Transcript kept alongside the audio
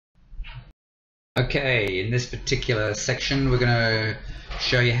Okay, in this particular section we're going to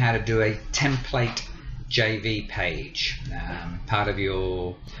show you how to do a template JV page. Part of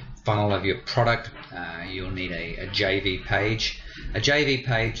your funnel of your product, you'll need a JV page. A JV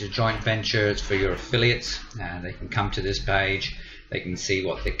page, a joint venture, is for your affiliates. They can come to this page, they can see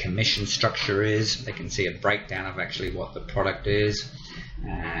what the commission structure is, they can see a breakdown of actually what the product is,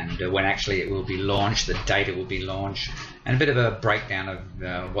 and when actually it will be launched, the date it will be launched, and a bit of a breakdown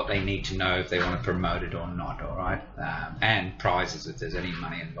of what they need to know if they want to promote it or not, alright, and prizes if there's any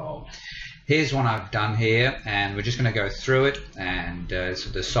money involved. Here's one I've done here, and we're just going to go through it, and so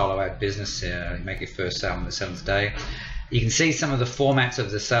the solo ad business, make your first sale on the 7th day. You can see some of the formats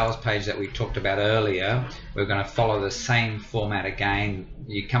of the sales page that we talked about earlier. We're going to follow the same format again.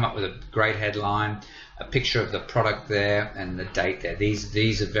 You come up with a great headline, a picture of the product there, and the date there.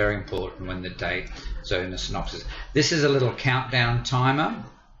 These are very important when the date. So in the synopsis, this is a little countdown timer.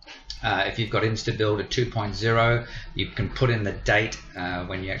 If you've got InstaBuild at 2.0, you can put in the date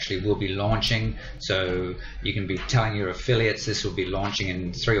when you actually will be launching. So you can be telling your affiliates this will be launching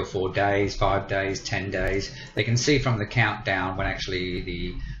in 3 or 4 days, 5 days, 10 days. They can see from the countdown when actually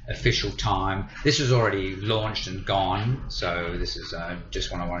the official time. This is already launched and gone, so this is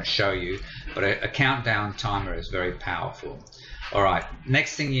just what I want to show you. But a countdown timer is very powerful. Alright,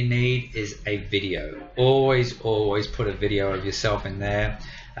 next thing you need is a video. Always put a video of yourself in there.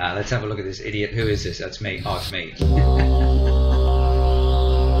 Let's have a look at this idiot. Who is this? That's me. Oh, it's me.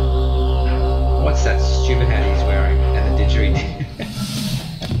 What's that stupid hat he's wearing? And the didgeridoo.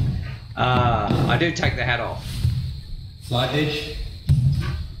 I do take the hat off. Slight edge.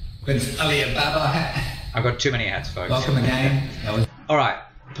 With Alibaba hat. I've got too many hats, folks. Welcome again. Alright,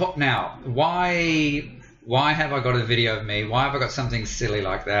 now, why have I got a video of me? Why have I got something silly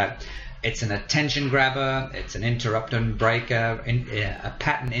like that? It's an attention grabber, it's an interrupter and breaker, a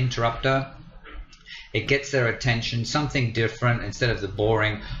pattern interrupter. It gets their attention, something different instead of the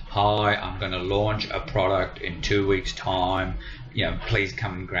boring, hi, I'm going to launch a product in 2 weeks time, please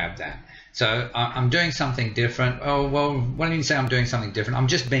come and grab that. So I'm doing something different. Oh, well, when you say I'm doing something different, I'm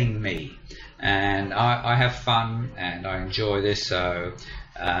just being me. And I have fun and I enjoy this, so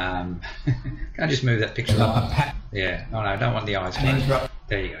can I just move that picture up? Yeah, no, I don't want the eyes.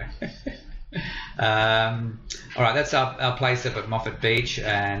 There you go. Alright, that's our place up at Moffat Beach,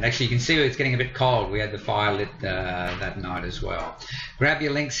 and actually you can see it's getting a bit cold. We had the fire lit that night as well. Grab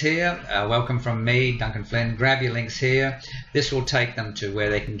your links here. Welcome from me, Duncan Flynn. Grab your links here. This will take them to where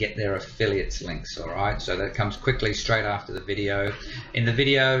they can get their affiliates links. Alright, so that comes quickly straight after the video. In the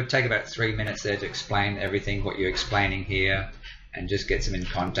video, take about 3 minutes there to explain everything what you're explaining here, and just gets them in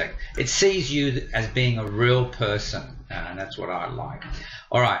contact. It sees you as being a real person, and that's what I like.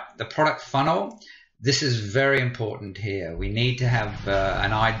 Alright, the product funnel. This is very important here. We need to have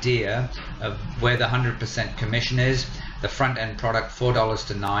an idea of where the 100% commission is. The front end product, $4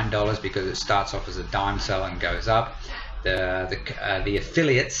 to $9, because it starts off as a dime sell and goes up. The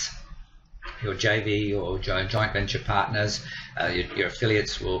affiliates, your JV or joint venture partners, your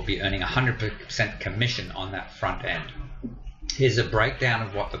affiliates will be earning 100% commission on that front end. Here's a breakdown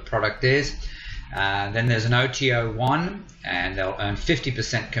of what the product is. Then there's an OTO1, and they'll earn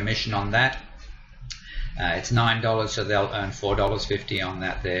 50% commission on that. It's $9, so they'll earn $4.50 on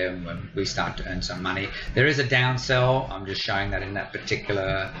that there when we start to earn some money. There is a downsell. I'm just showing that in that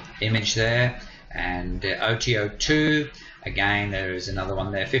particular image there. And OTO2, again, there is another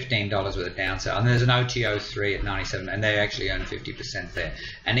one there, $15 with a downsell. And there's an OTO3 at $97, and they actually earn 50% there.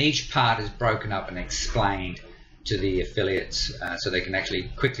 And each part is broken up and explained to the affiliates, so they can actually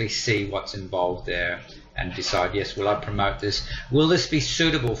quickly see what's involved there and decide, yes, will I promote this? Will this be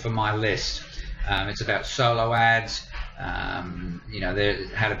suitable for my list? It's about solo ads, how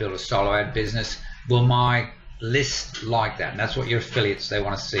to build a solo ad business. Will my list like that? And that's what your affiliates, they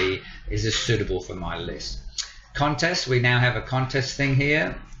want to see, is this suitable for my list? Contests, we now have a contest thing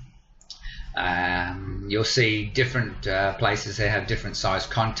here. You'll see different places they have different size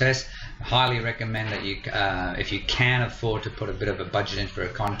contests. I highly recommend that you, if you can afford to put a bit of a budget in for a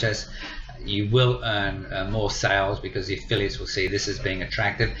contest, you will earn more sales, because the affiliates will see this as being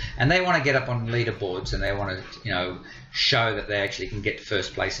attractive, and they want to get up on leaderboards, and they want to show that they actually can get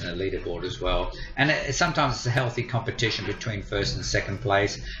first place in a leaderboard as well. And sometimes it's a healthy competition between first and second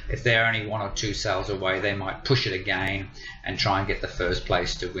place. If they're only 1 or 2 sales away, they might push it again and try and get the first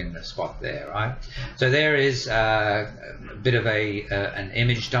place to win the spot there, right? So there is a bit of an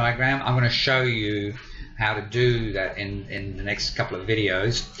image diagram. I'm going to show you how to do that in the next couple of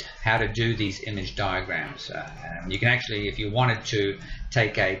videos, how to do these image diagrams. You can actually, if you wanted to,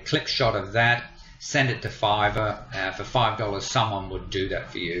 take a clip shot of that, send it to Fiverr. For $5, someone would do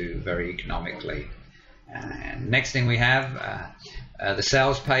that for you very economically. And next thing we have the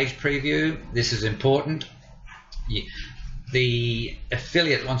sales page preview. This is important. The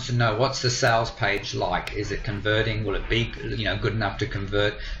affiliate wants to know, what's the sales page like? Is it converting? Will it be good enough to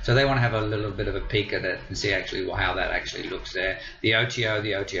convert? So they want to have a little bit of a peek at it and see actually how that actually looks there. The OTO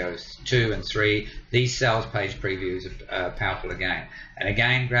 2 and 3, these sales page previews are powerful again. And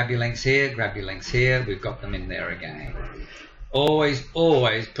again, grab your links here, grab your links here. We've got them in there again. Always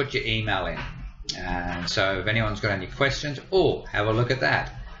put your email in. And so if anyone's got any questions, have a look at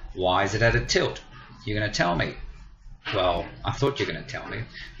that. Why is it at a tilt? You're going to tell me. Well, I thought you were going to tell me.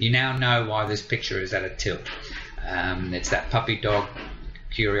 You now know why this picture is at a tilt. It's that puppy dog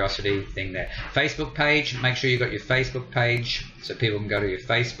curiosity thing there. Facebook page, make sure you got your Facebook page so people can go to your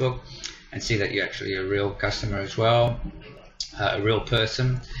Facebook and see that you're actually a real customer as well, a real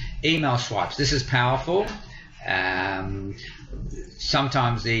person. Email swipes, this is powerful.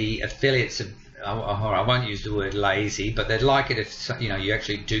 Sometimes the affiliates, I won't use the word lazy, but they'd like it if you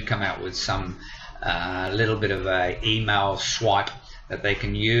actually do come out with some little bit of a email swipe that they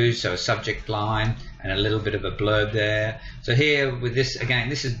can use, so a subject line and a little bit of a blurb there. So here with this, again,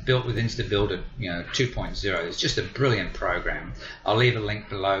 this is built with InstaBuilder 2.0. It's just a brilliant program. I'll leave a link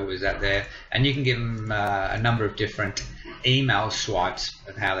below with that there, and you can give them a number of different email swipes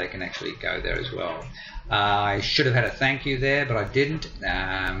of how they can actually go there as well. I should have had a thank you there, but I didn't,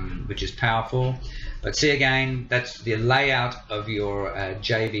 which is powerful. But see, again, that's the layout of your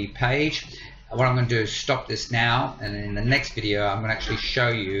JV page. What I'm going to do is stop this now, and in the next video I'm going to actually show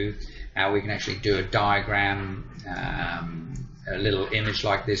you how we can actually do a diagram, a little image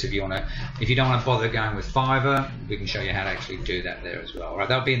like this. If you don't want to bother going with Fiverr, we can show you how to actually do that there as well. All right,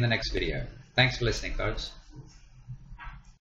 that'll be in the next video. Thanks for listening, folks.